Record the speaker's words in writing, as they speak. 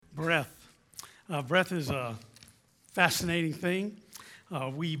Breath. Breath is a fascinating thing.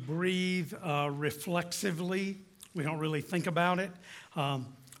 We breathe reflexively. We don't really think about it.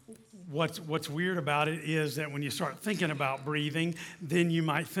 What's weird about it is that when you start thinking about breathing, then you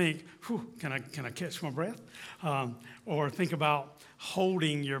might think, can I catch my breath? Or think about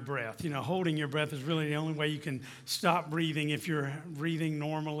holding your breath. Holding your breath is really the only way you can stop breathing if you're breathing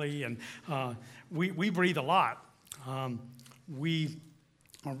normally. And we breathe a lot. We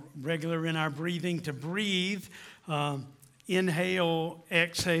are regular in our breathing. To breathe, inhale,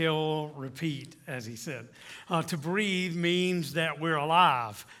 exhale, repeat, as he said. To breathe means that we're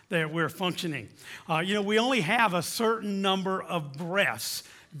alive, that we're functioning. We only have a certain number of breaths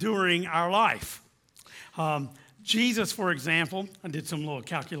during our life. Jesus, for example, I did some little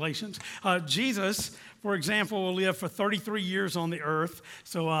calculations. Jesus, for example, will live for 33 years on the earth.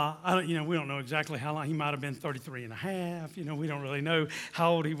 So, we don't know exactly how long. He might have been 33 and a half. We don't really know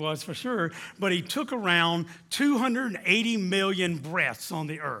how old he was for sure. But he took around 280 million breaths on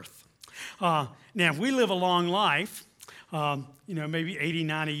the earth. Now, if we live a long life, maybe 80,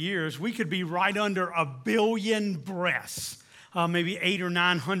 90 years, we could be right under a billion breaths. Maybe 800 or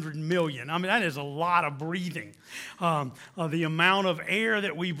 900 million. That is a lot of breathing. The amount of air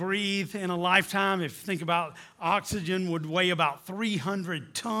that we breathe in a lifetime, if you think about oxygen, would weigh about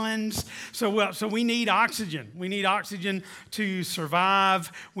 300 tons. So we need oxygen. We need oxygen to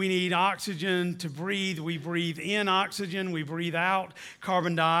survive. We need oxygen to breathe. We breathe in oxygen. We breathe out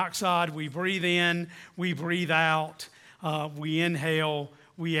carbon dioxide. We breathe in. We breathe out. We inhale.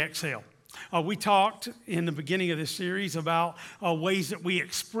 We exhale. We talked in the beginning of this series about ways that we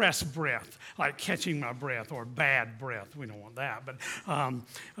express breath, like catching my breath or bad breath. We don't want that,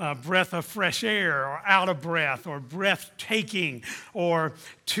 but breath of fresh air or out of breath or breathtaking or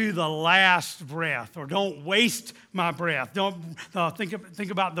to the last breath or don't waste my breath. Don't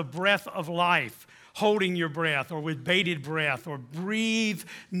think about the breath of life. Holding your breath or with bated breath or breathe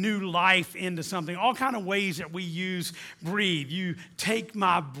new life into something. All kind of ways that we use breathe. You take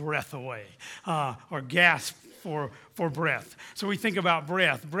my breath away or gasp for breath. So we think about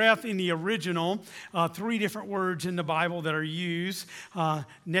breath. Breath in the original, 3 different words in the Bible that are used.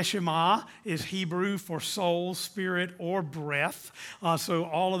 Neshama is Hebrew for soul, spirit, or breath. So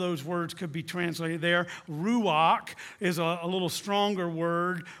all of those words could be translated there. Ruach is a little stronger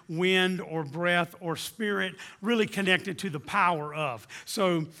word, wind or breath or spirit, really connected to the power of.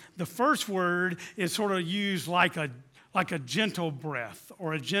 So the first word is sort of used like a gentle breath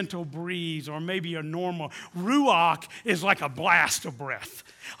or a gentle breeze or maybe a normal. Ruach is like a blast of breath.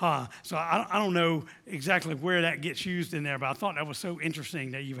 So I don't know exactly where that gets used in there, but I thought that was so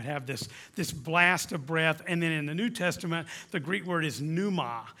interesting that you would have this blast of breath. And then in the New Testament, the Greek word is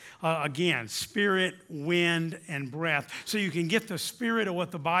pneuma. Again, spirit, wind, and breath. So you can get the spirit of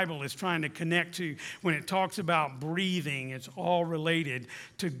what the Bible is trying to connect to when it talks about breathing. It's all related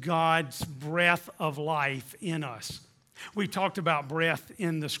to God's breath of life in us. We talked about breath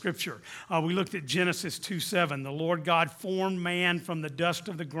in the scripture. We looked at Genesis 2:7. The Lord God formed man from the dust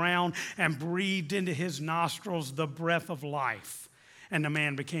of the ground and breathed into his nostrils the breath of life. And the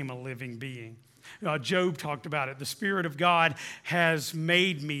man became a living being. Job talked about it. The Spirit of God has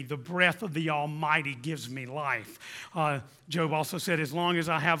made me. The breath of the Almighty gives me life. Job also said, as long as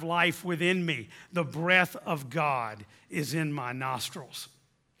I have life within me, the breath of God is in my nostrils.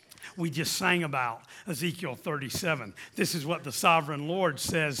 We just sang about Ezekiel 37. This is what the sovereign Lord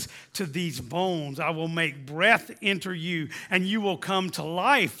says to these bones. I will make breath enter you, and you will come to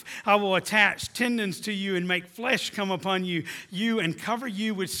life. I will attach tendons to you and make flesh come upon you, and cover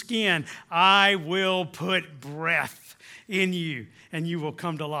you with skin. I will put breath in you, and you will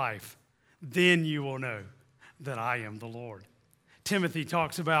come to life. Then you will know that I am the Lord. Timothy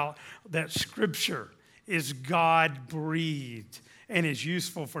talks about that Scripture is God-breathed and is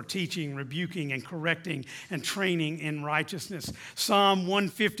useful for teaching, rebuking, and correcting, and training in righteousness. Psalm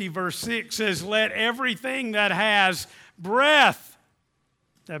 150, verse 6 says, let everything that has breath,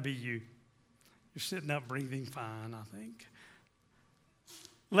 that'd be you. You're sitting up breathing fine, I think.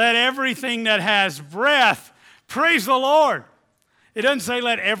 Let everything that has breath, praise the Lord. It doesn't say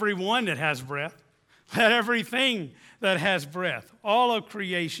let everyone that has breath. Let everything that has breath, all of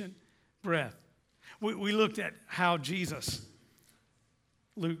creation, breath. We looked at how Jesus,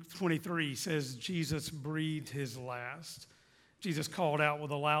 Luke 23 says Jesus breathed his last. Jesus called out with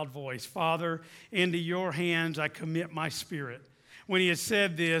a loud voice, Father, into your hands I commit my spirit. When he had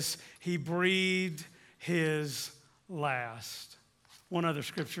said this, he breathed his last. One other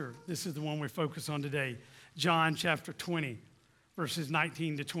scripture, this is the one we focus on today. John chapter 20, verses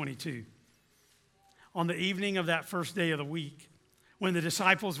 19 to 22. On the evening of that first day of the week, when the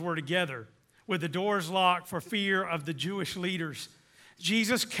disciples were together with the doors locked for fear of the Jewish leaders,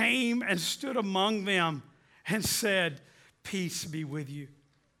 Jesus came and stood among them and said, "Peace be with you."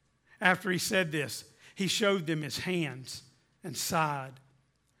 After he said this, he showed them his hands and side.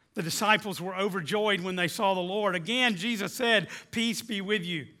 The disciples were overjoyed when they saw the Lord. Again, Jesus said, "Peace be with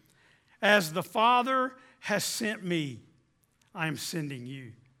you. As the Father has sent me, I am sending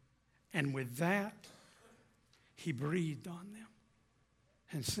you." And with that, he breathed on them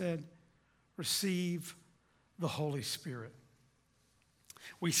and said, "Receive the Holy Spirit."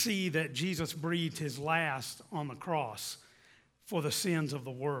 We see that Jesus breathed his last on the cross for the sins of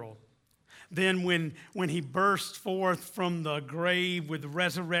the world. Then when he burst forth from the grave with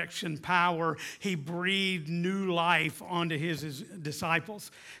resurrection power, he breathed new life onto his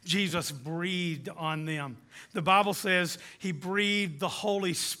disciples. Jesus breathed on them. The Bible says he breathed the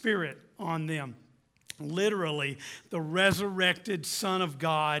Holy Spirit on them. Literally, the resurrected Son of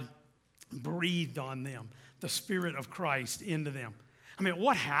God breathed on them, the Spirit of Christ into them. I mean,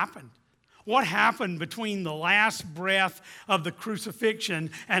 what happened? What happened between the last breath of the crucifixion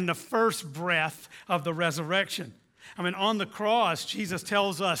and the first breath of the resurrection? I mean, on the cross, Jesus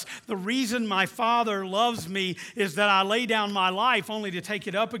tells us, "The reason my Father loves me is that I lay down my life only to take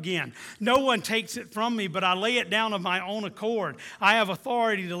it up again. No one takes it from me, but I lay it down of my own accord. I have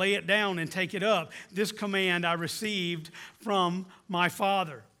authority to lay it down and take it up. This command I received from my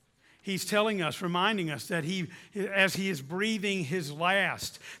Father." He's telling us, reminding us that as he is breathing his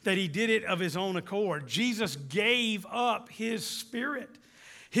last, that he did it of his own accord. Jesus gave up his spirit,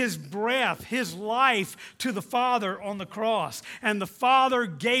 his breath, his life to the Father on the cross. And the Father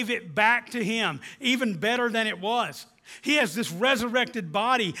gave it back to him, even better than it was. He has this resurrected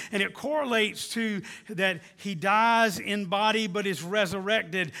body, and it correlates to that he dies in body but is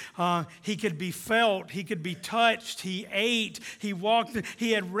resurrected. He could be felt. He could be touched. He ate. He walked.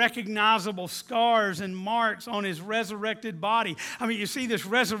 He had recognizable scars and marks on his resurrected body. I mean, you see, this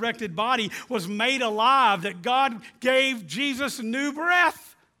resurrected body was made alive, that God gave Jesus new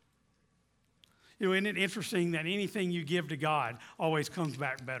breath. You know, isn't it interesting that anything you give to God always comes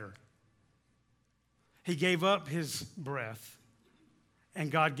back better? He gave up his breath, and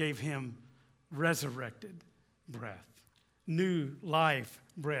God gave him resurrected breath, new life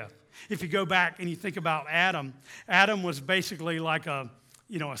breath. If you go back and you think about Adam, Adam was basically like a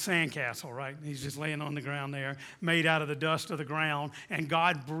sandcastle, right? He's just laying on the ground there, made out of the dust of the ground, and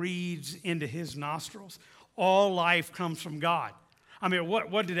God breathes into his nostrils. All life comes from God. I mean,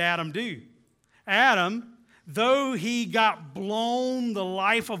 what did Adam do? Adam, though he got blown the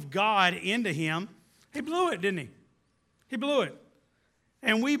life of God into him, he blew it, didn't he? He blew it.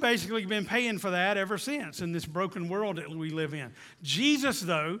 And we basically been paying for that ever since in this broken world that we live in. Jesus,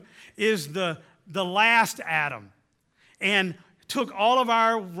 though, is the last Adam and took all of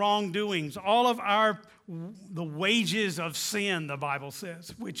our wrongdoings, all of the wages of sin, the Bible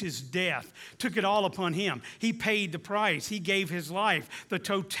says, which is death, took it all upon him. He paid the price. He gave his life. The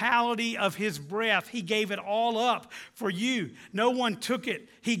totality of his breath, he gave it all up for you. No one took it.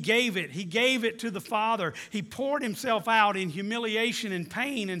 He gave it. He gave it to the Father. He poured himself out in humiliation and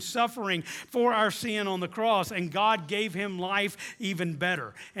pain and suffering for our sin on the cross, and God gave him life even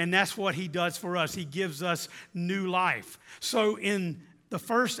better. And that's what he does for us. He gives us new life. So in the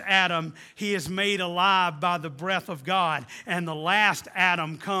first Adam, he is made alive by the breath of God. And the last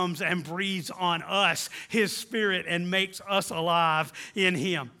Adam comes and breathes on us his Spirit and makes us alive in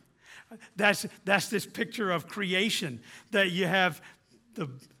him. That's this picture of creation, that you have the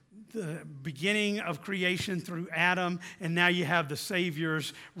beginning of creation through Adam, and now you have the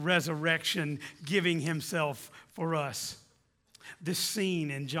Savior's resurrection, giving himself for us. This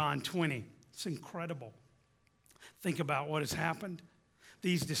scene in John 20, it's incredible. Think about what has happened.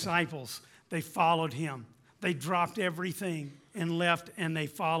 These disciples, they followed him. They dropped everything and left, and they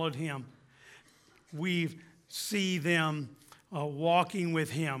followed him. We see them walking with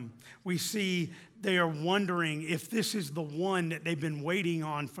him. We see they are wondering if this is the one that they've been waiting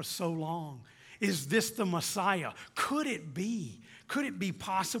on for so long. Is this the Messiah? Could it be? Could it be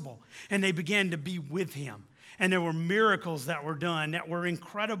possible? And they began to be with him. And there were miracles that were done that were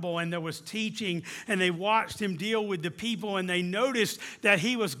incredible, and there was teaching, and they watched him deal with the people, and they noticed that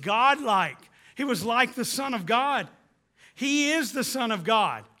he was God-like. He was like the Son of God. He is the Son of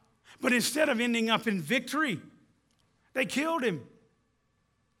God. But instead of ending up in victory, they killed him.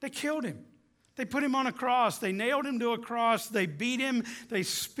 They killed him. They put him on a cross. They nailed him to a cross. They beat him. They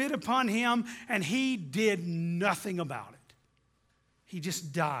spit upon him, and he did nothing about it. He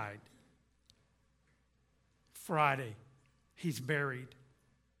just died. Friday, he's buried.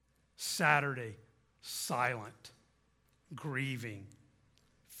 Saturday, silent. grieving,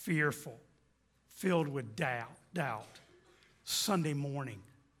 fearful, filled with doubt. Sunday morning.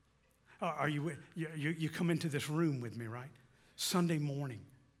 You come into this room with me, right? Sunday morning.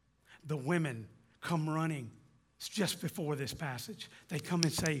 The women come running. It's just before this passage. They come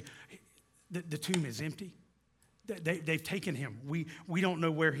and say, the tomb is empty. They've taken him. We don't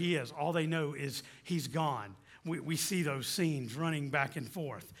know where he is. All they know is he's gone. We see those scenes running back and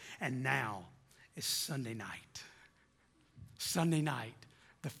forth. And now it's Sunday night. Sunday night,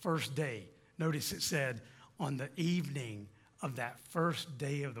 the first day. Notice it said on the evening of that first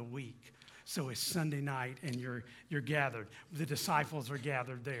day of the week. So it's Sunday night and you're gathered. The disciples are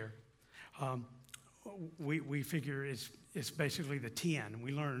gathered there. We figure it's basically the 10.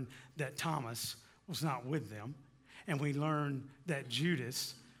 We learn that Thomas was not with them. And we learn that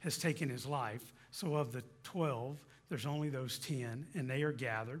Judas has taken his life. So of the 12, there's only those 10, and they are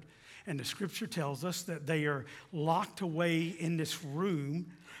gathered. And the scripture tells us that they are locked away in this room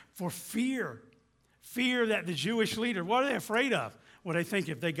for fear. Fear that the Jewish leader, what are they afraid of? Well, they think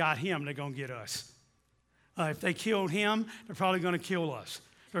if they got him, they're going to get us. If they killed him, they're probably going to kill us.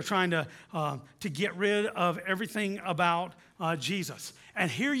 They're trying to get rid of everything about Jesus. And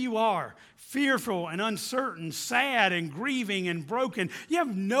here you are, fearful and uncertain, sad and grieving and broken. You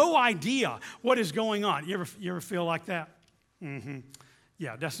have no idea what is going on. You ever feel like that? Mm-hmm.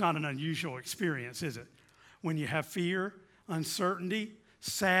 Yeah, that's not an unusual experience, is it? When you have fear, uncertainty,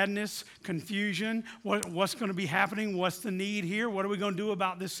 sadness, confusion, what's going to be happening? What's the need here? What are we going to do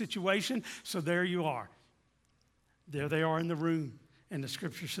about this situation? So there you are. There they are in the room. And the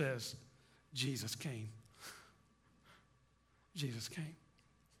scripture says, Jesus came. Jesus came.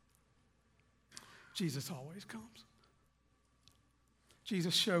 Jesus always comes.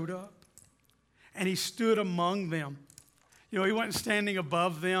 Jesus showed up. And he stood among them. You know, he wasn't standing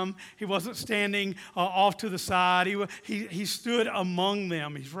above them. He wasn't standing off to the side. He stood among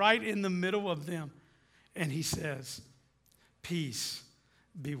them. He's right in the middle of them. And he says, peace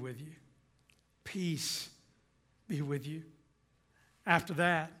be with you. Peace be with you. After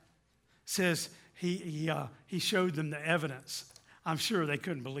that, says he showed them the evidence. I'm sure they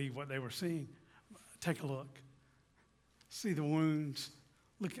couldn't believe what they were seeing. Take a look. See the wounds.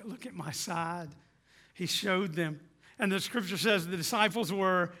 Look at my side. He showed them. And the scripture says the disciples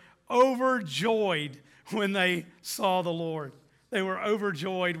were overjoyed when they saw the Lord. They were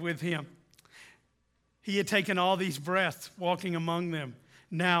overjoyed with him. He had taken all these breaths walking among them.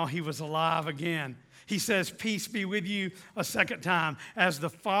 Now he was alive again. He says, peace be with you a second time. As the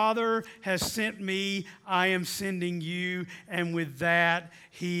Father has sent me, I am sending you. And with that,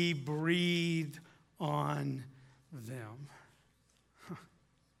 he breathed on them.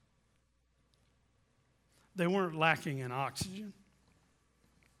 They weren't lacking in oxygen.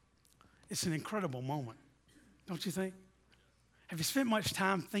 It's an incredible moment, don't you think? Have you spent much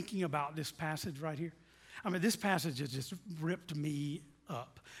time thinking about this passage right here? I mean, this passage has just ripped me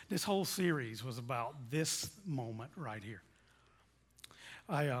up. This whole series was about this moment right here.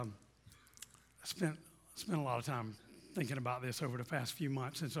 I spent a lot of time thinking about this over the past few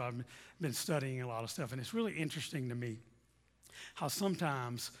months, and so I've been studying a lot of stuff, and it's really interesting to me how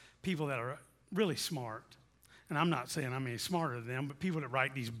sometimes people that are really smart, and I'm not saying I'm any smarter than them, but people that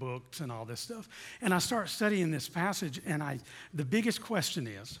write these books and all this stuff, and I start studying this passage, and the biggest question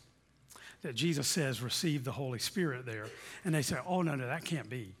is that Jesus says, receive the Holy Spirit there. And they say, oh, no, that can't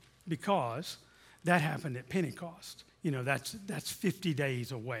be, because that happened at Pentecost. You know, that's 50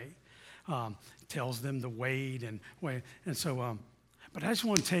 days away. Tells them to wait and wait. And so, but I just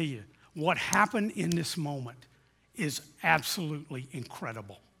want to tell you, what happened in this moment is absolutely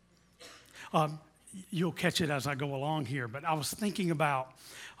incredible. You'll catch it as I go along here, but I was thinking about,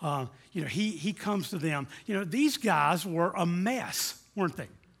 he comes to them. You know, these guys were a mess, weren't they?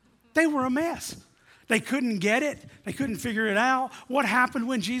 They were a mess. They couldn't get it. They couldn't figure it out. What happened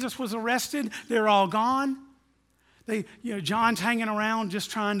when Jesus was arrested? They're all gone. John's hanging around just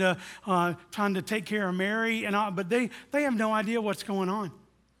trying to take care of Mary, but they have no idea what's going on.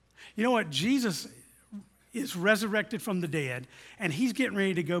 You know what? Jesus is resurrected from the dead, and he's getting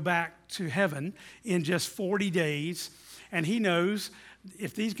ready to go back to heaven in just 40 days, and he knows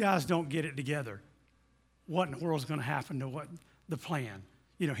if these guys don't get it together, what in the world is going to happen to what the plan?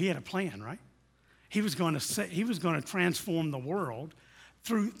 You know, he had a plan, right? He was going to transform the world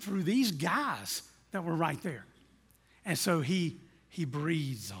through these guys that were right there. And so he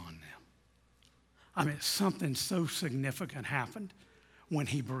breathes on them. I mean, something so significant happened when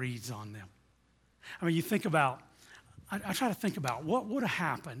he breathes on them. I mean, you think about, I try to think about what would have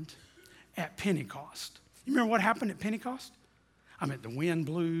happened at Pentecost. You remember what happened at Pentecost? I mean, the wind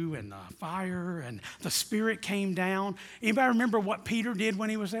blew and the fire and the Spirit came down. Anybody remember what Peter did when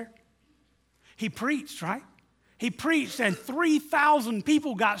he was there? He preached, right? He preached and 3,000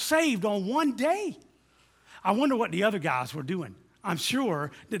 people got saved on one day. I wonder what the other guys were doing. I'm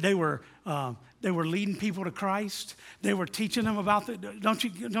sure that they were leading people to Christ. They were teaching them about the, don't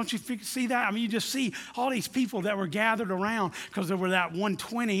you see that? I mean, you just see all these people that were gathered around because there were that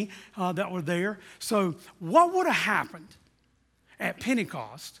 120 that were there. So what would have happened at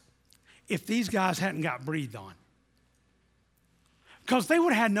Pentecost if these guys hadn't got breathed on? Because they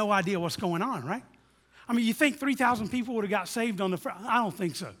would have had no idea what's going on, right? I mean, you think 3,000 people would have got saved on the front? I don't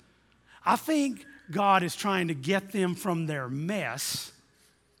think so. I think God is trying to get them from their mess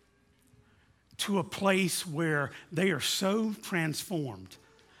to a place where they are so transformed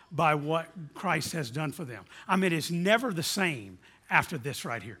by what Christ has done for them. I mean, it's never the same after this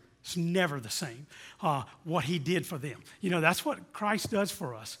right here. It's never the same, what he did for them. You know, that's what Christ does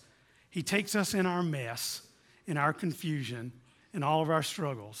for us. He takes us in our mess, in our confusion, in all of our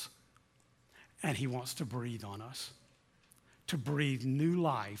struggles, and he wants to breathe on us, to breathe new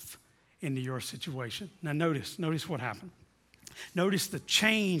life into your situation. Now notice what happened. Notice the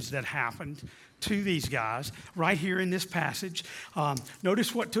change that happened to these guys right here in this passage.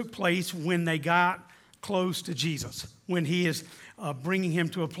 Notice what took place when they got close to Jesus, when he is bringing him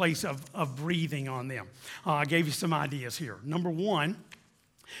to a place of breathing on them. I gave you some ideas here. Number one,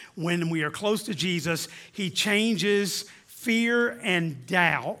 when we are close to Jesus, he changes fear and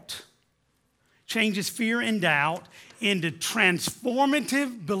doubt into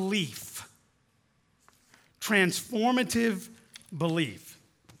transformative belief. Transformative belief.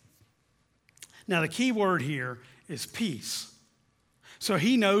 Now, the key word here is peace. So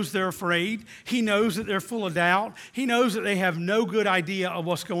he knows they're afraid. He knows that they're full of doubt. He knows that they have no good idea of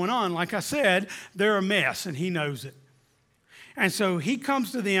what's going on. Like I said, they're a mess, and he knows it. And so he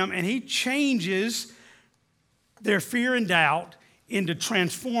comes to them, and he changes their fear and doubt into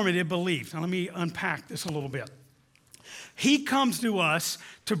transformative belief. Now, let me unpack this a little bit. He comes to us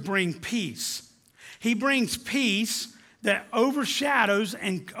to bring peace. He brings peace that overshadows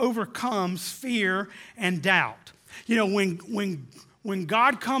and overcomes fear and doubt. You know, when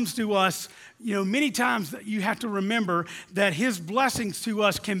God comes to us, you know, many times you have to remember that his blessings to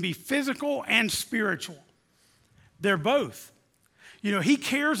us can be physical and spiritual. They're both. You know, he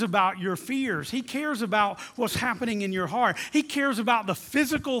cares about your fears. He cares about what's happening in your heart. He cares about the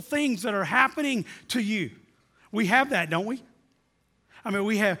physical things that are happening to you. We have that, don't we? I mean,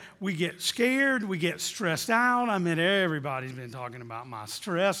 we get scared, we get stressed out. I mean, everybody's been talking about my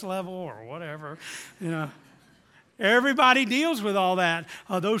stress level or whatever, you know. Everybody deals with all that,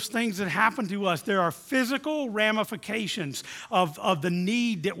 those things that happen to us. There are physical ramifications of the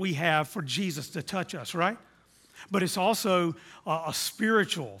need that we have for Jesus to touch us, right? But it's also a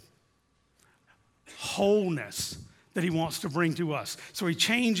spiritual wholeness that he wants to bring to us. So he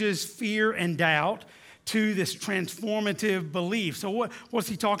changes fear and doubt to this transformative belief. So what's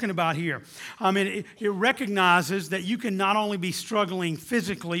he talking about here? I mean, it recognizes that you can not only be struggling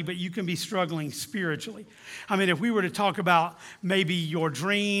physically, but you can be struggling spiritually. I mean, if we were to talk about maybe your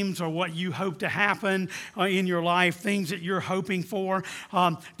dreams or what you hope to happen in your life, things that you're hoping for,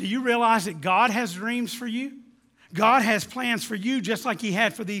 do you realize that God has dreams for you? God has plans for you just like he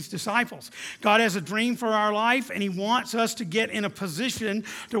had for these disciples. God has a dream for our life, and he wants us to get in a position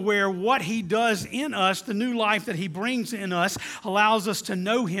to where what he does in us, the new life that he brings in us, allows us to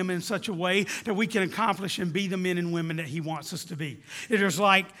know him in such a way that we can accomplish and be the men and women that he wants us to be. It is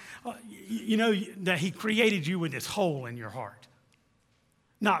like, you know, that he created you with this hole in your heart.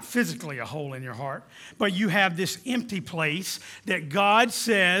 Not physically a hole in your heart, but you have this empty place that God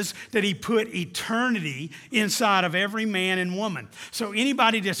says that he put eternity inside of every man and woman. So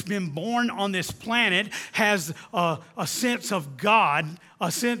anybody that's been born on this planet has a sense of God,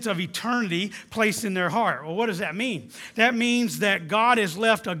 a sense of eternity placed in their heart. Well, what does that mean? That means that God has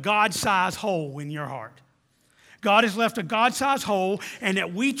left a God-sized hole in your heart. God has left a God-sized hole, and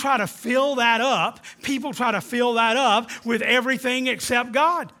that we try to fill that up. People try to fill that up with everything except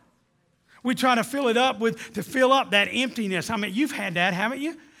God. We try to fill it up to fill up that emptiness. I mean, you've had that, haven't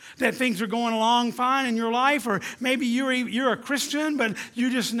you? That things are going along fine in your life, or maybe you're a Christian, but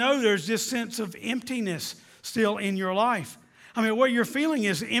you just know there's this sense of emptiness still in your life. I mean, what you're feeling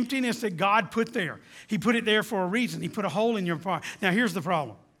is emptiness that God put there. He put it there for a reason. He put a hole in your heart. Now, here's the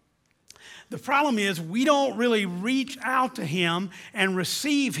problem. The problem is we don't really reach out to him and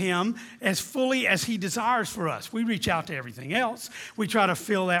receive him as fully as he desires for us. We reach out to everything else. We try to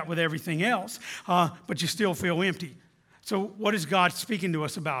fill that with everything else, but you still feel empty. So what is God speaking to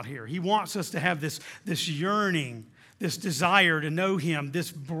us about here? He wants us to have this yearning, this desire to know him,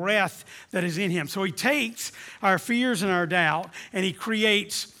 this breath that is in him. So he takes our fears and our doubt and he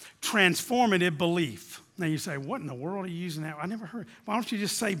creates transformative belief. Now you say, what in the world are you using that? I never heard. Why don't you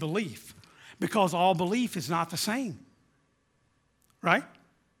just say belief? Because all belief is not the same, right?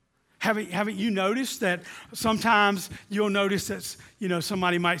 Haven't you noticed that sometimes you'll notice that,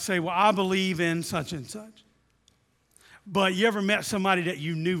 somebody might say, well, I believe in such and such. But you ever met somebody that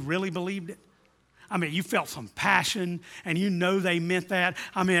you knew really believed it? I mean, you felt some passion and they meant that.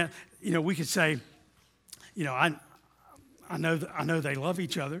 I mean, we could say, I know they love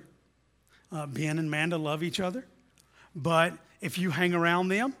each other. Ben and Amanda love each other. But if you hang around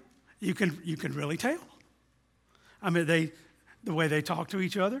them, you can really tell. I mean, the way they talk to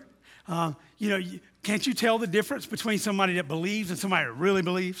each other. Can't you tell the difference between somebody that believes and somebody that really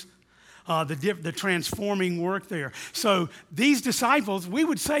believes? The transforming work there. So these disciples, we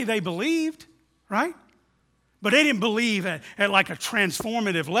would say they believed, right? But they didn't believe at like a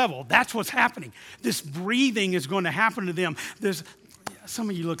transformative level. That's what's happening. This breathing is going to happen to them. Some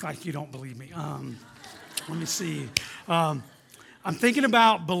of you look like you don't believe me. Let me see. I'm thinking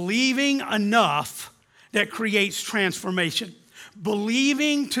about believing enough that creates transformation.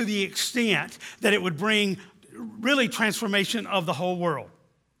 Believing to the extent that it would bring really transformation of the whole world.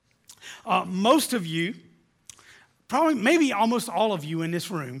 Most of you, probably maybe almost all of you in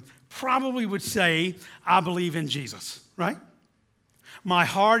this room, probably would say, I believe in Jesus, right? My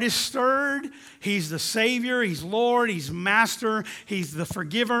heart is stirred. He's the Savior. He's Lord. He's Master. He's the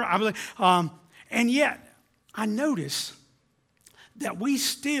forgiver. I believe. And yet, I notice that we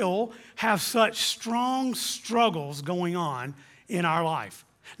still have such strong struggles going on in our life.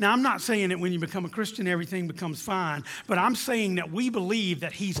 Now, I'm not saying that when you become a Christian, everything becomes fine, but I'm saying that we believe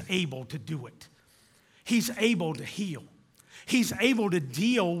that he's able to do it. He's able to heal. He's able to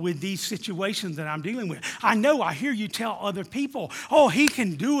deal with these situations that I'm dealing with. I hear you tell other people, oh, he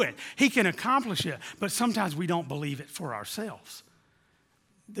can do it. He can accomplish it. But sometimes we don't believe it for ourselves.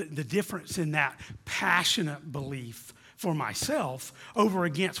 The difference in that passionate belief for myself over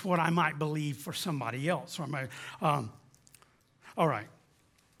against what I might believe for somebody else. All right.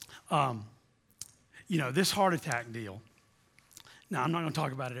 This heart attack deal. Now, I'm not going to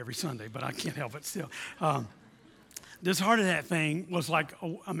talk about it every Sunday, but I can't help it still. This heart attack thing was like,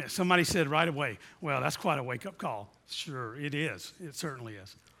 somebody said right away, well, that's quite a wake-up call. Sure, it is. It certainly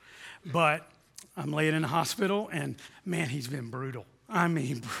is. But I'm laying in the hospital, and, man, he's been brutal. I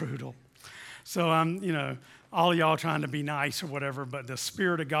mean, brutal. So I'm, all y'all trying to be nice or whatever, but the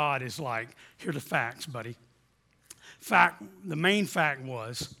Spirit of God is like, here are the facts, buddy. The main fact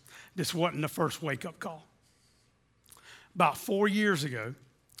was, this wasn't the first wake-up call. About 4 years ago,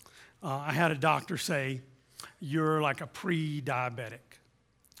 I had a doctor say, you're like a pre-diabetic.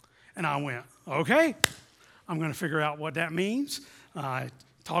 And I went, okay, I'm going to figure out what that means. I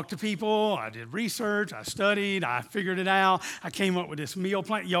talked to people, I did research, I studied, I figured it out. I came up with this meal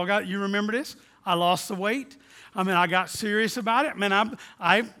plan. You remember this? I lost the weight. I got serious about it.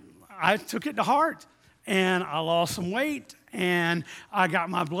 I took it to heart. And I lost some weight, and I got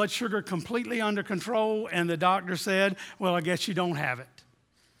my blood sugar completely under control, and the doctor said, well, I guess you don't have it.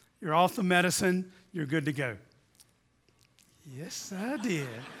 You're off the medicine. You're good to go. Yes, I did.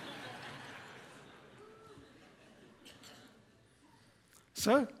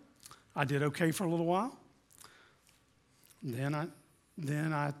 So I did okay for a little while. Then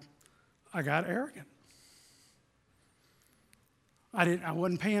I got arrogant. I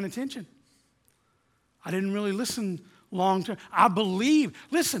wasn't paying attention. I didn't really listen long term. I believed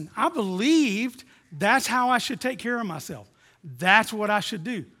that's how I should take care of myself. That's what I should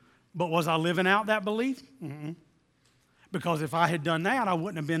do. But was I living out that belief? Mm-mm. Because if I had done that, I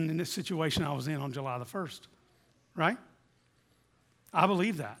wouldn't have been in this situation I was in on July the 1st, right? I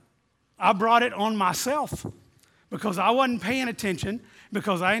believe that. I brought it on myself because I wasn't paying attention,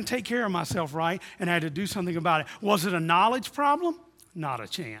 because I didn't take care of myself right, and I had to do something about it. Was it a knowledge problem? Not a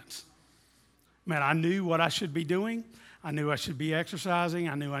chance. Man, I knew what I should be doing. I knew I should be exercising.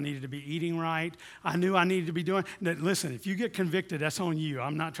 I knew I needed to be eating right. I knew I needed to be doing. Listen, if you get convicted, that's on you.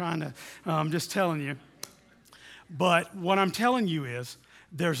 I'm not trying to, I'm just telling you. But what I'm telling you is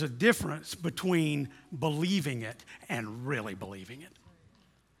there's a difference between believing it and really believing it.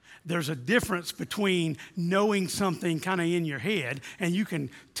 There's a difference between knowing something kind of in your head, and you can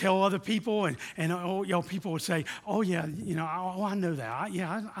tell other people, and people would say, oh, yeah, I know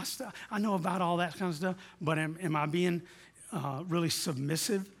that. I know about all that kind of stuff, but am I being really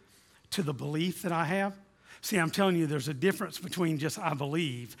submissive to the belief that I have? See, I'm telling you, there's a difference between just I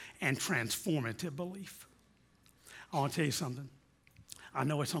believe and transformative belief. I want to tell you something. I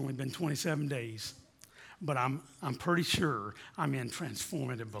know it's only been 27 days, but I'm pretty sure I'm in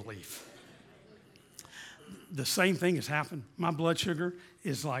transformative belief. The same thing has happened. My blood sugar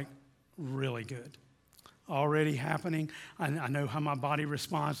is like really good. Already happening. I know how my body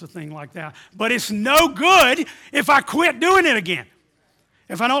responds to things like that. But it's no good if I quit doing it again.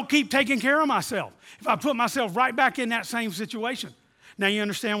 If I don't keep taking care of myself. If I put myself right back in that same situation. Now you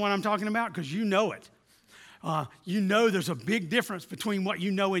understand what I'm talking about? Because you know it. You know there's a big difference between what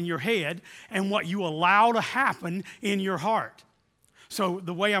you know in your head and what you allow to happen in your heart. So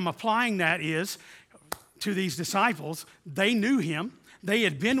the way I'm applying that is to these disciples. They knew him. They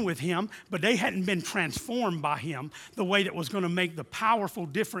had been with him, but they hadn't been transformed by him the way that was going to make the powerful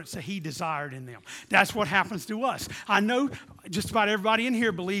difference that he desired in them. That's what happens to us. I know just about everybody in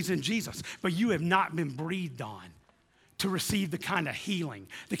here believes in Jesus, but you have not been breathed on to receive the kind of healing,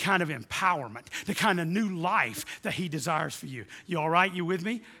 the kind of empowerment, the kind of new life that he desires for you. You all right? You with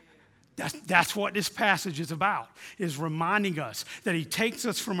me? That's what this passage is about, is reminding us that he takes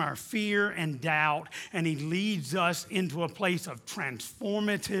us from our fear and doubt and he leads us into a place of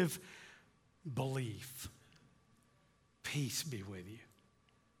transformative belief. Peace be with you.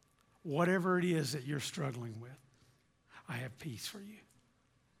 Whatever it is that you're struggling with, I have peace for you.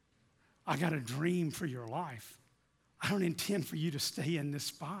 I got a dream for your life. I don't intend for you to stay in this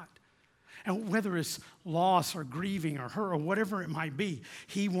spot. And whether it's loss or grieving or hurt or whatever it might be,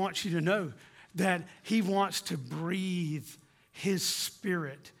 he wants you to know that he wants to breathe his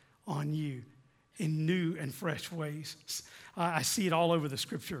spirit on you in new and fresh ways. I see it all over the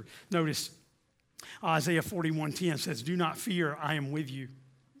scripture. Notice Isaiah 41:10 says, "Do not fear, I am with you.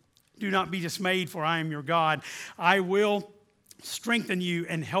 Do not be dismayed, for I am your God. I will strengthen you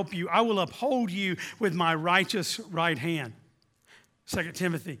and help you. I will uphold you with my righteous right hand." 2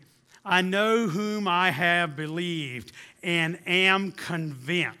 Timothy, "I know whom I have believed and am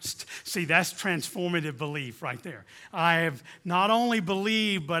convinced." See, that's transformative belief right there. I have not only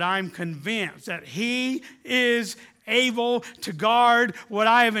believed, but I'm convinced that he is able to guard what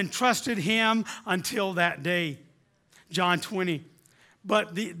I have entrusted him until that day. John 20.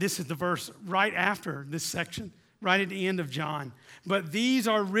 But this is the verse right after this section, right at the end of John. "But these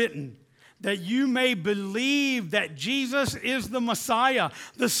are written that you may believe that Jesus is the Messiah,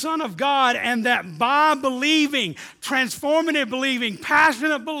 the Son of God, and that by believing, transformative believing,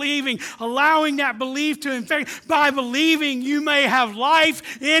 passionate believing, allowing that belief to infect, by believing you may have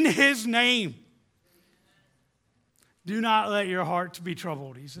life in his name. Do not let your hearts be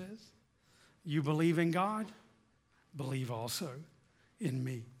troubled," he says. You believe in God, believe also in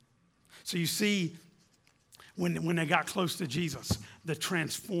me. So you see, when they got close to Jesus, the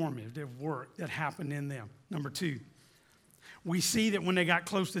transformative work that happened in them. Number two, we see that when they got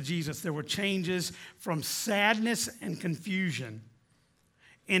close to Jesus, there were changes from sadness and confusion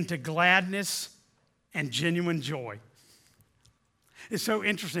into gladness and genuine joy. It's so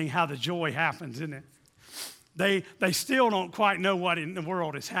interesting how the joy happens, isn't it? They still don't quite know what in the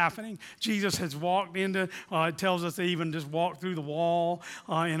world is happening. Jesus has walked into, it tells us they even just walked through the wall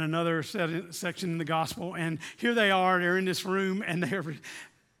in another section in the gospel. And here they are, they're in this room, and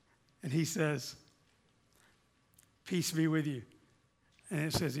he says, "Peace be with you." And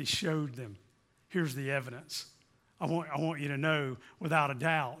it says he showed them. Here's the evidence. I want you to know without a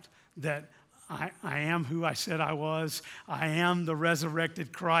doubt that I am who I said I was. I am the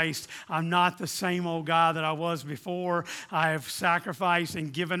resurrected Christ. I'm not the same old guy that I was before. I have sacrificed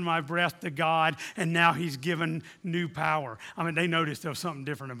and given my breath to God, and now he's given new power. I mean, they noticed there was something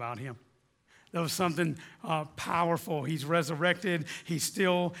different about him. There was something powerful. He's resurrected. He's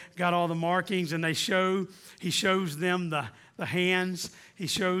still got all the markings, and he shows them the hands. He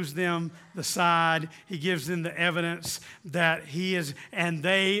shows them the side. He gives them the evidence that he is, and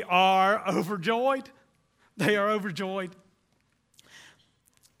they are overjoyed. They are overjoyed.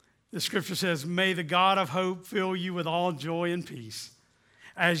 The scripture says, "May the God of hope fill you with all joy and peace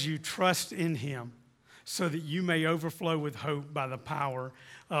as you trust in him, so that you may overflow with hope by the power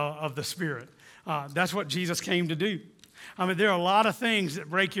of the Spirit." That's what Jesus came to do. I mean, there are a lot of things that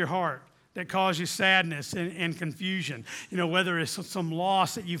break your heart, that cause you sadness and confusion. You know, whether it's some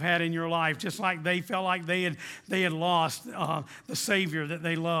loss that you've had in your life, just like they felt like they had lost the Savior that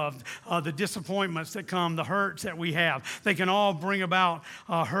they loved, the disappointments that come, the hurts that we have. They can all bring about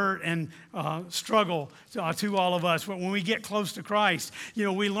hurt and struggle to all of us. But when we get close to Christ, you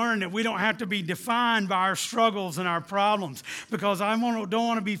know, we learn that we don't have to be defined by our struggles and our problems, because I don't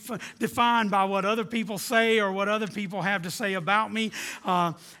want to be defined by what other people say or what other people have to say about me.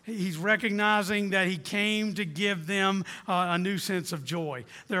 He's recognizing that he came to give them a new sense of joy.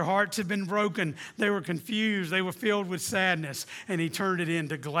 Their hearts had been broken. They were confused. They were filled with sadness. And he turned it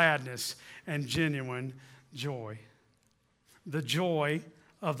into gladness and genuine joy. The joy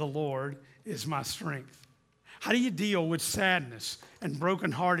of the Lord is my strength. How do you deal with sadness and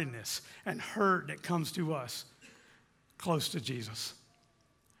brokenheartedness and hurt that comes to us? Close to Jesus.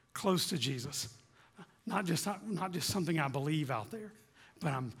 Close to Jesus. Not just something I believe out there,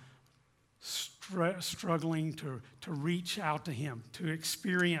 but I'm struggling to reach out to him, to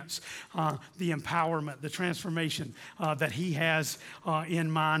experience the empowerment, the transformation that he has in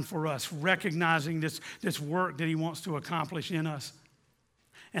mind for us, recognizing this work that he wants to accomplish in us.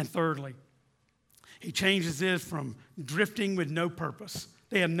 And thirdly, he changes this from drifting with no purpose.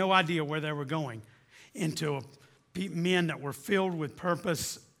 They had no idea where they were going, into men that were filled with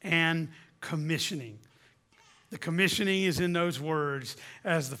purpose and commissioning. The commissioning is in those words,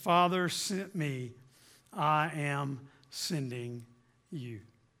 as the Father sent me, I am sending you.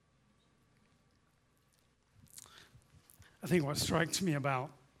 I think what strikes me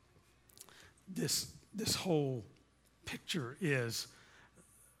about this whole picture is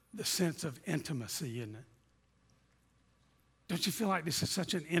the sense of intimacy, isn't it? Don't you feel like this is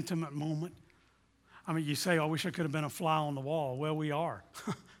such an intimate moment? I mean, you say, I wish I could have been a fly on the wall. Well, we are.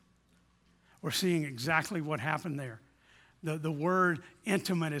 We're seeing exactly what happened there. The word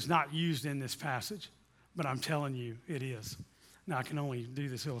intimate is not used in this passage, but I'm telling you, it is. Now, I can only do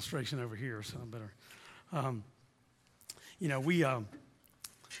this illustration over here, so I better.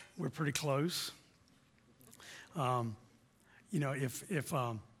 We're pretty close.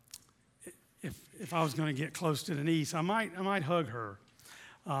 If I was going to get close to Denise, I might hug her.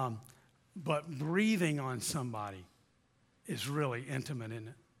 But breathing on somebody is really intimate, isn't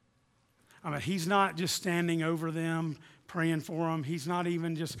it? I mean, he's not just standing over them, praying for them. He's not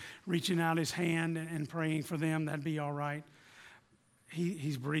even just reaching out his hand and praying for them. That'd be all right.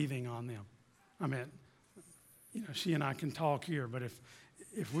 He's breathing on them. I mean, she and I can talk here, but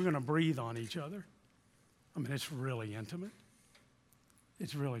if we're going to breathe on each other, I mean, it's really intimate.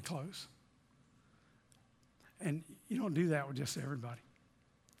 It's really close. And you don't do that with just everybody.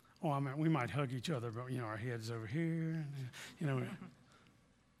 Oh, I mean, we might hug each other, but, our heads over here,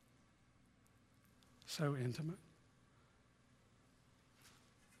 so intimate.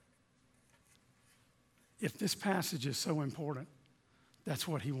 If this passage is so important, that's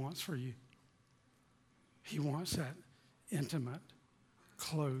what he wants for you. He wants that intimate,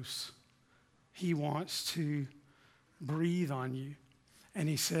 close. He wants to breathe on you. And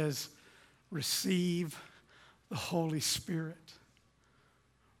he says, receive the Holy Spirit.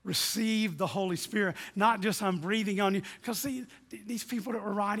 Receive the Holy Spirit. Not just I'm breathing on you. Because see, these people that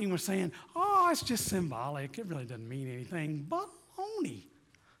were writing were saying, oh, it's just symbolic. It really doesn't mean anything. Baloney.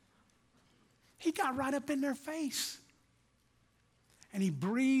 He got right up in their face. And he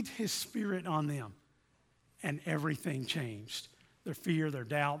breathed his Spirit on them. And everything changed. Their fear, their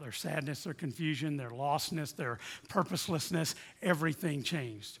doubt, their sadness, their confusion, their lostness, their purposelessness, everything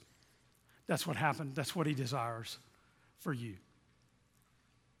changed. That's what happened. That's what he desires for you.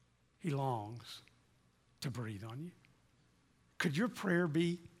 He longs to breathe on you. Could your prayer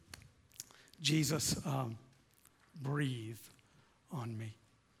be, Jesus, breathe on me?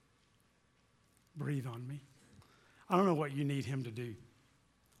 Breathe on me. I don't know what you need him to do,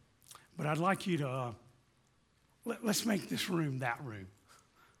 but I'd like you to, let's make this room that room.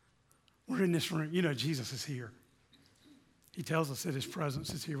 We're in this room. Jesus is here. He tells us that his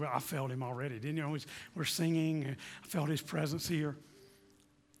presence is here. Well, I felt him already, didn't you? We're singing. I felt his presence here.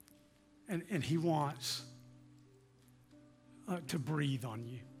 And he wants to breathe on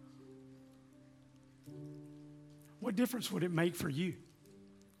you. What difference would it make for you?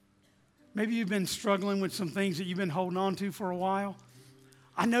 Maybe you've been struggling with some things that you've been holding on to for a while.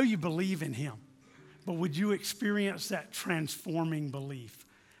 I know you believe in him, but would you experience that transforming belief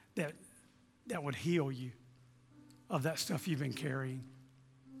that would heal you of that stuff you've been carrying?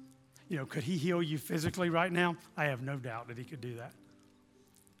 Could he heal you physically right now? I have no doubt that he could do that.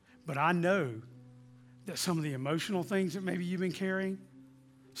 But I know that some of the emotional things that maybe you've been carrying,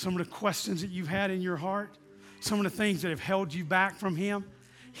 some of the questions that you've had in your heart, some of the things that have held you back from him,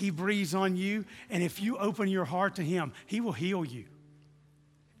 he breathes on you. And if you open your heart to him, he will heal you.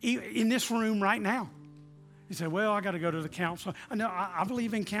 In this room right now. You say, well, I got to go to the counselor. I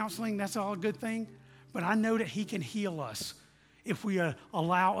believe in counseling. That's all a good thing. But I know that he can heal us if we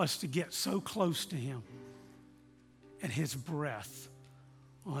allow us to get so close to him and his breath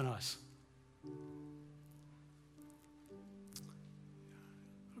on us.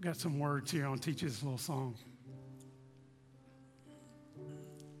 I've got some words here. I'll teach you this little song.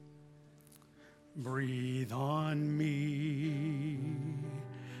 Breathe on me,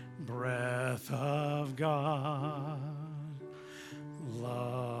 breath of God,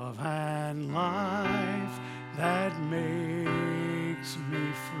 love and life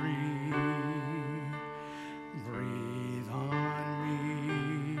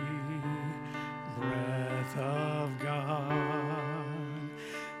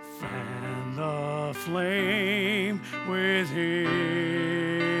flame within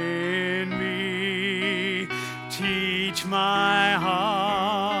me. Teach my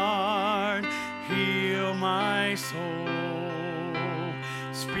heart, heal my soul.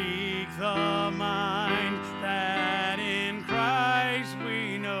 Speak the mind that in Christ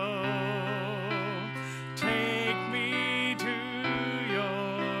we know. Take me to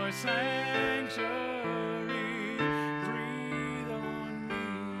your sanctuary. Breathe on me.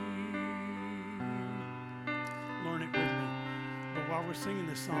 Learn it with me. But while we're singing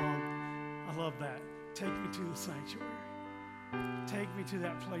this song, I love that. Take me to the sanctuary. Take me to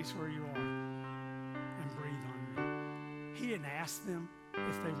that place where you are and breathe on me. He didn't ask them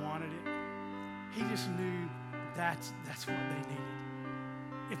if they wanted it. He just knew that's what they needed.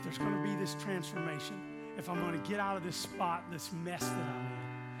 If there's going to be this transformation, if I'm going to get out of this spot, this mess that I'm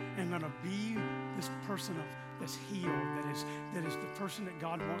in, and I'm going to be this person that's healed, that is the person that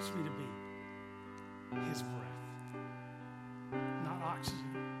God wants me to be, His breath. Not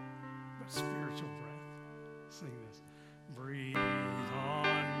oxygen, but spiritual breath. Sing this. Breathe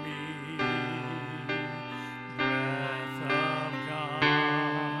on me, breath of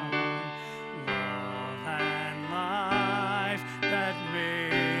God, love and life that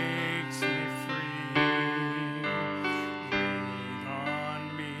makes me free. Breathe on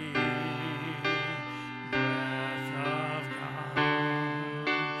me, breath of God,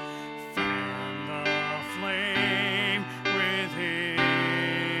 fan the flame within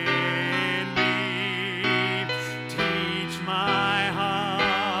me. Teach my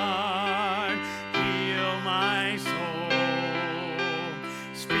heart, heal my soul.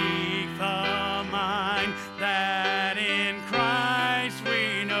 Speak the mind that in Christ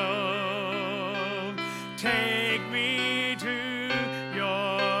we know. Take me to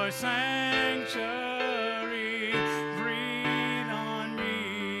your sanctuary. Breathe on me.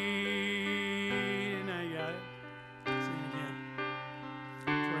 Now you got it. Sing it again.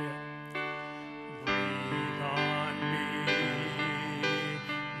 Pray it. Breathe on me,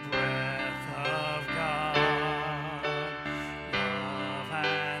 breath of God, love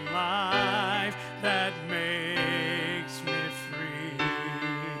and life that makes me free.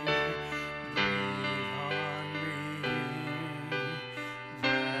 Breathe on me,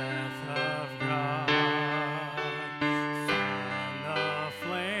 breath of God, fan the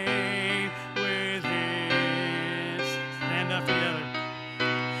flame within. Stand up together.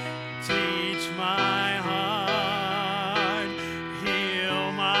 Teach my heart, heal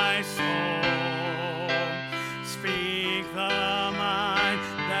my soul. Speak the mind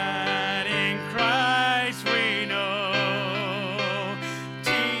that in Christ we know.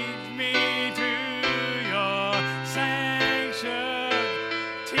 Teach me to your sanctuary.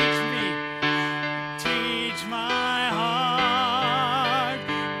 Teach my heart,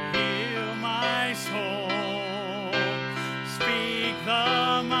 heal my soul. Speak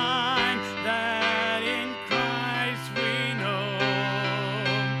the mind that in Christ we know.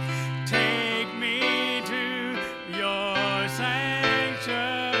 Take me to your sanctuary.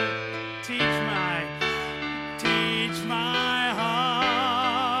 Teach my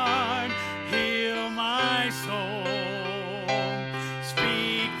heart, heal my soul.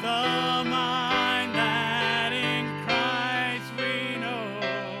 Speak the mind that in Christ we know.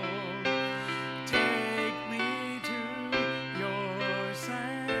 Take me to your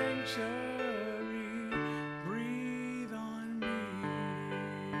sanctuary. Breathe on me.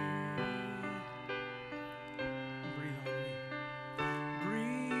 Breathe on me.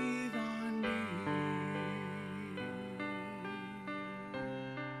 Breathe on me.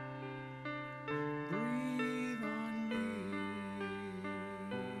 Breathe on me.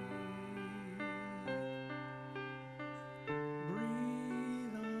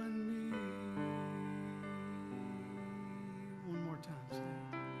 Breathe on me. One more time, say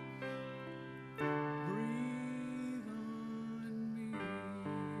it. Breathe on me.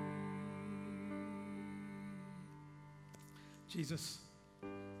 Jesus,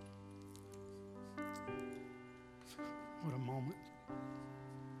 what a moment.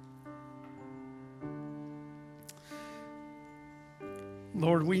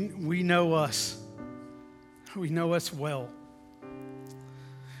 Lord, we know us. We know us well.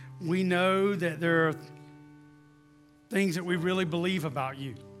 We know that there are things that we really believe about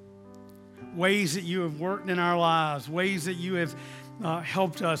you, ways that you have worked in our lives, ways that you have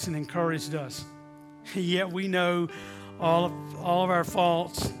helped us and encouraged us. Yet we know all of our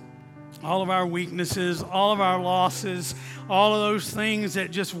faults, all of our weaknesses, all of our losses, all of those things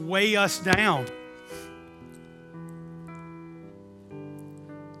that just weigh us down.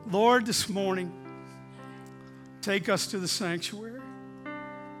 Lord, this morning, take us to the sanctuary.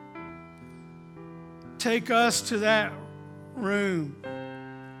 take us to that room.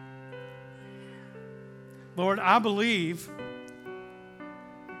 Lord, I believe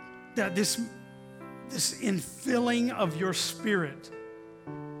that this infilling of your Spirit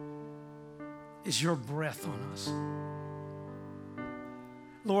is your breath on us.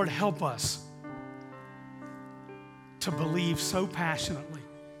 Lord, help us to believe so passionately,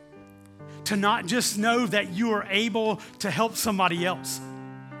 to not just know that you are able to help somebody else,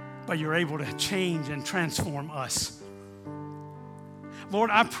 but you're able to change and transform us. Lord,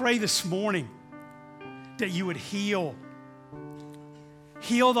 I pray this morning that you would heal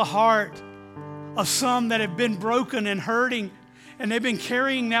the heart of some that have been broken and hurting, and they've been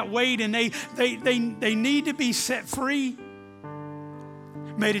carrying that weight, and they need to be set free.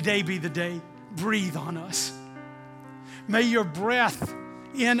 May today be the day. Breathe on us. May your breath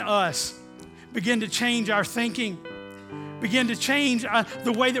in us begin to change our thinking, begin to change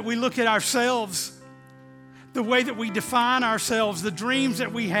the way that we look at ourselves, the way that we define ourselves, the dreams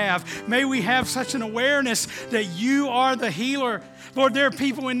that we have. May we have such an awareness that you are the healer. Lord, there are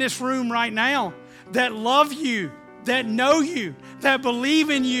people in this room right now that love you, that know you, that believe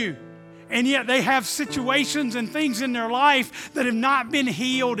in you, and yet they have situations and things in their life that have not been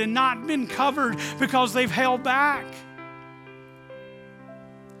healed and not been covered because they've held back.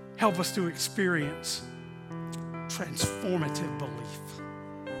 Help us to experience transformative belief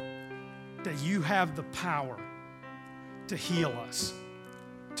that you have the power to heal us,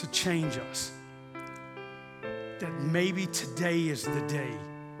 to change us, that maybe today is the day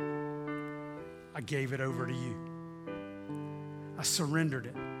I gave it over to you. I surrendered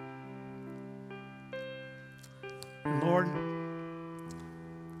it. And Lord,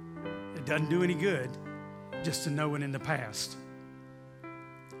 it doesn't do any good just to know it in the past.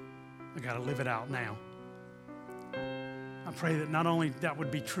 I got to live it out now. I pray that not only that would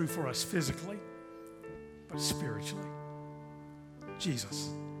be true for us physically, but spiritually. Jesus,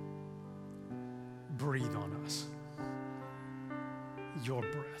 breathe on us. Your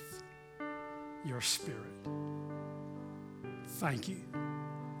breath, your Spirit. Thank you.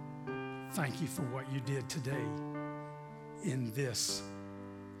 Thank you for what you did today in this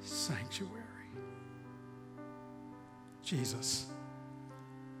sanctuary. Jesus,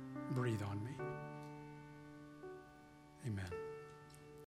 breathe on me. Amen.